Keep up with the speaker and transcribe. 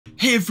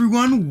Hey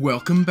everyone,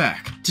 welcome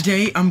back.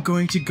 Today I'm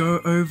going to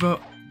go over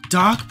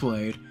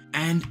Darkblade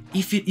and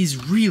if it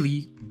is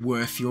really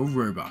worth your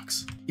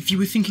Robux. If you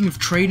were thinking of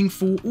trading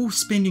for or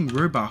spending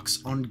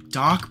Robux on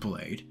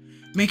Darkblade,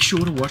 make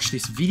sure to watch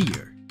this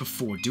video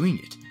before doing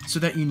it,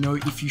 so that you know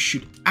if you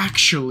should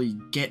actually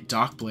get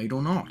Darkblade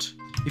or not.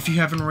 If you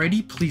haven't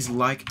already, please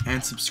like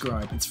and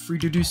subscribe. It's free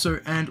to do so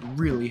and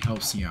really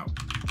helps me out.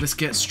 Let's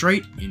get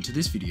straight into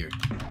this video.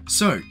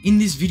 So, in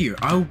this video,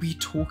 I will be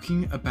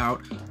talking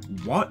about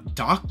what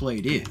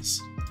Darkblade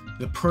is,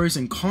 the pros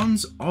and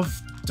cons of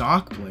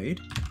Darkblade,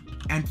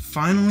 and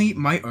finally,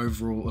 my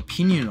overall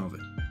opinion of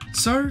it.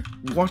 So,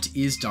 what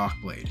is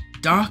Darkblade?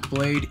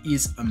 Darkblade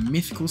is a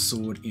mythical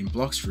sword in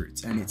Blox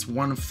Fruits, and it's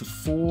one of the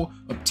 4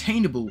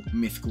 obtainable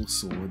mythical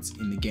swords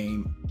in the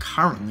game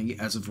currently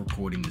as of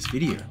recording this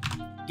video.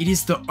 It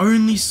is the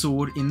only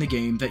sword in the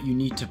game that you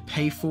need to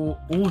pay for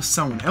or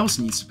someone else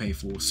needs to pay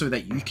for so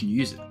that you can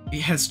use it.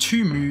 It has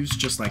 2 moves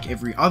just like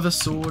every other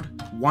sword,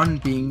 one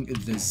being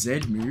the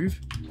Z move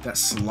that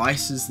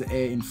slices the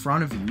air in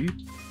front of you,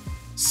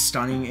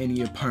 stunning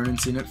any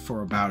opponents in it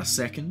for about a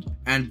second,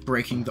 and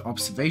breaking the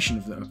observation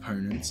of the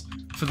opponents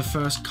for the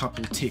first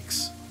couple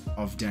ticks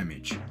of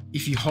damage.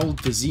 If you hold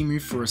the Z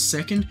move for a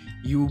second,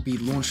 you will be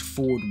launched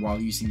forward while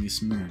using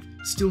this move,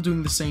 still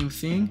doing the same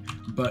thing,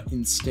 but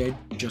instead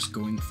just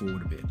going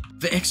forward a bit.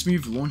 The X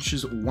move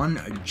launches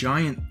one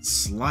giant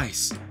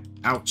slice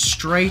out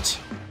straight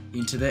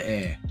into the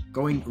air,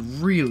 going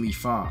really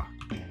far.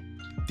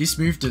 This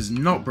move does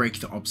not break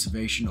the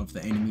observation of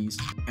the enemies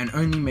and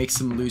only makes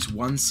them lose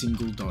one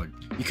single dodge.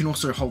 You can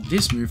also hold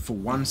this move for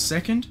 1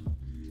 second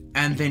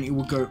and then it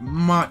will go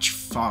much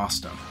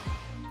faster,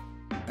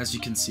 as you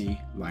can see,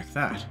 like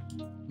that.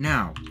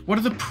 Now, what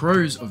are the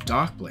pros of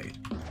Darkblade?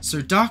 So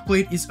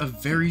Darkblade is a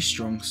very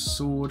strong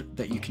sword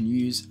that you can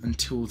use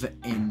until the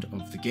end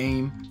of the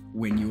game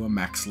when you are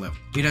max level.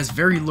 It has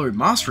very low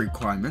mastery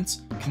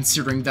requirements,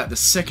 considering that the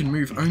second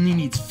move only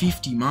needs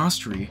 50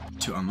 mastery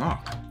to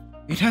unlock.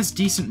 It has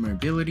decent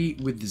mobility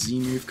with the Z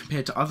move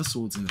compared to other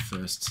swords in the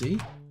first C.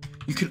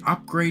 You can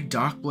upgrade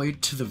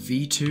Darkblade to the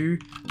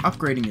V2,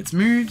 upgrading its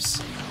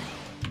moves,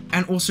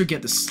 and also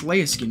get the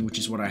Slayer skin, which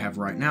is what I have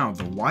right now,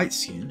 the white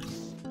skin,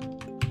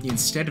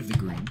 instead of the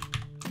green,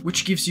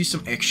 which gives you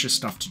some extra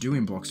stuff to do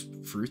in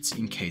Blox Fruits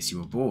in case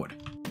you are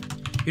bored.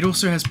 It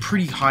also has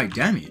pretty high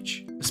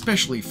damage,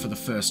 especially for the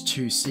first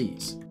 2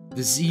 Cs.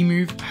 The Z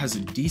move has a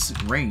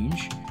decent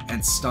range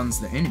and stuns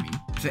the enemy.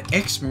 The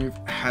X move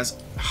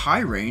has high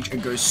range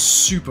and goes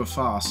super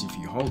fast if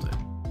you hold it.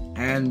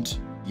 And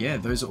yeah,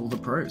 those are all the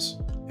pros.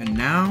 And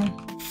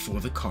now for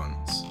the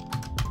cons.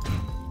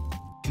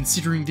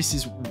 Considering this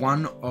is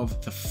one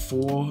of the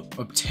 4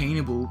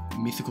 obtainable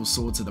mythical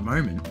swords at the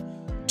moment,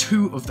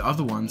 2 of the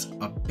other ones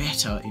are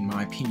better in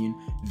my opinion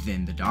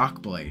than the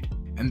Darkblade.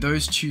 And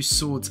those 2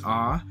 swords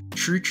are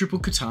True Triple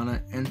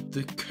Katana and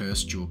the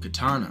Cursed Jewel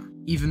Katana,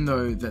 even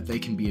though that they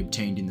can be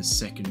obtained in the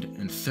 2nd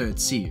and 3rd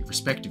C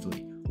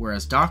respectively,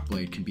 whereas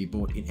Darkblade can be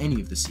bought in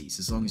any of the Cs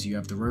as long as you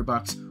have the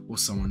Robux or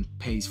someone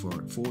pays for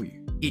it for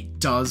you. It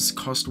does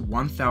cost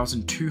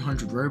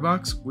 1,200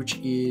 Robux, which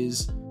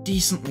is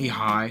decently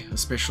high,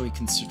 especially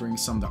considering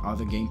some of the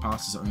other game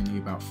passes are only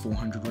about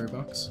 400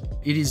 Robux.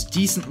 It is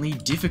decently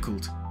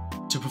difficult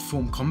to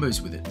perform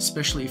combos with it,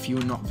 especially if you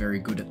are not very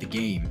good at the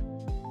game,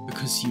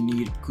 because you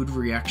need good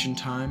reaction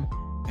time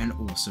and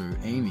also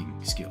aiming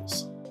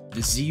skills.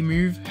 The Z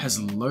move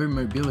has low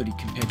mobility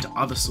compared to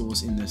other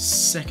swords in the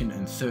 2nd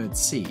and 3rd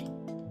C,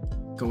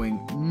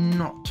 going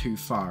not too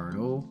far at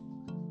all.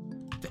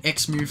 The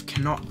X move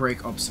cannot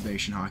break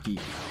observation haki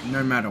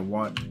no matter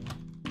what,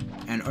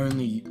 and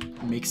only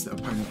makes the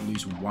opponent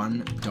lose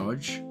 1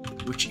 dodge,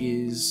 which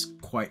is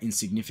quite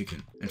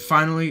insignificant. And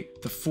finally,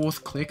 the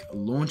 4th click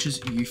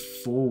launches you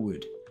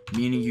forward,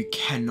 meaning you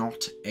cannot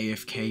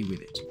AFK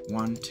with it.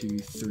 1, 2,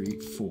 3,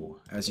 4.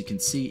 As you can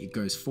see, it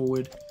goes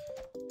forward,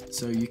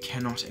 so you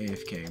cannot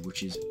AFK,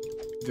 which is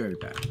very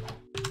bad.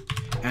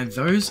 And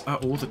those are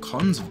all the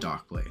cons of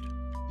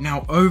Darkblade.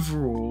 Now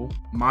overall,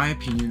 my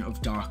opinion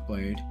of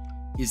Darkblade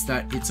is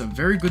that it's a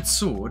very good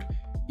sword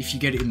if you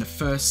get it in the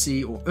 1st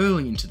C or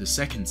early into the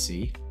 2nd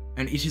C,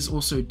 and it is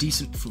also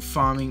decent for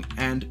farming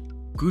and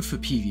good for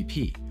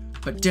PvP,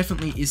 but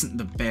definitely isn't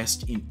the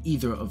best in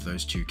either of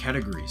those 2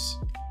 categories.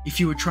 If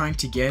you were trying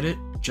to get it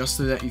just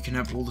so that you can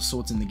have all the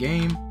swords in the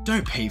game,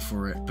 don't pay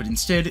for it, but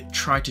instead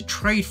try to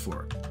trade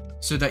for it,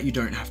 so that you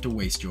don't have to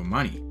waste your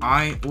money.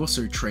 I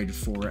also traded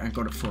for it and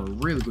got it for a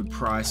really good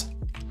price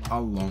a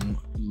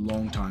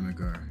long time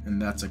ago,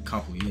 and that's a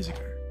couple years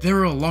ago. There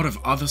are a lot of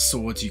other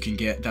swords you can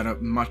get that are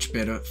much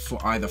better for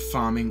either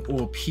farming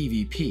or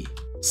PvP,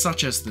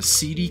 such as the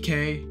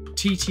CDK,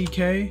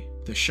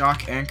 TTK, the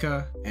Shark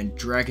Anchor, and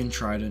Dragon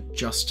Trident,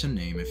 just to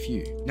name a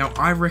few. Now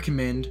I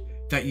recommend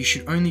that you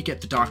should only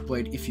get the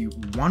Darkblade if you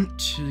want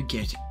to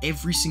get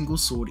every single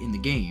sword in the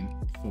game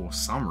for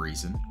some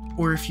reason,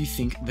 or if you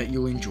think that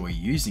you'll enjoy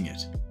using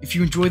it. If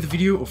you enjoyed the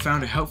video or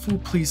found it helpful,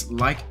 please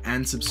like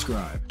and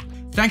subscribe.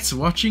 Thanks for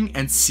watching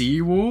and see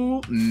you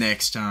all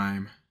next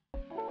time.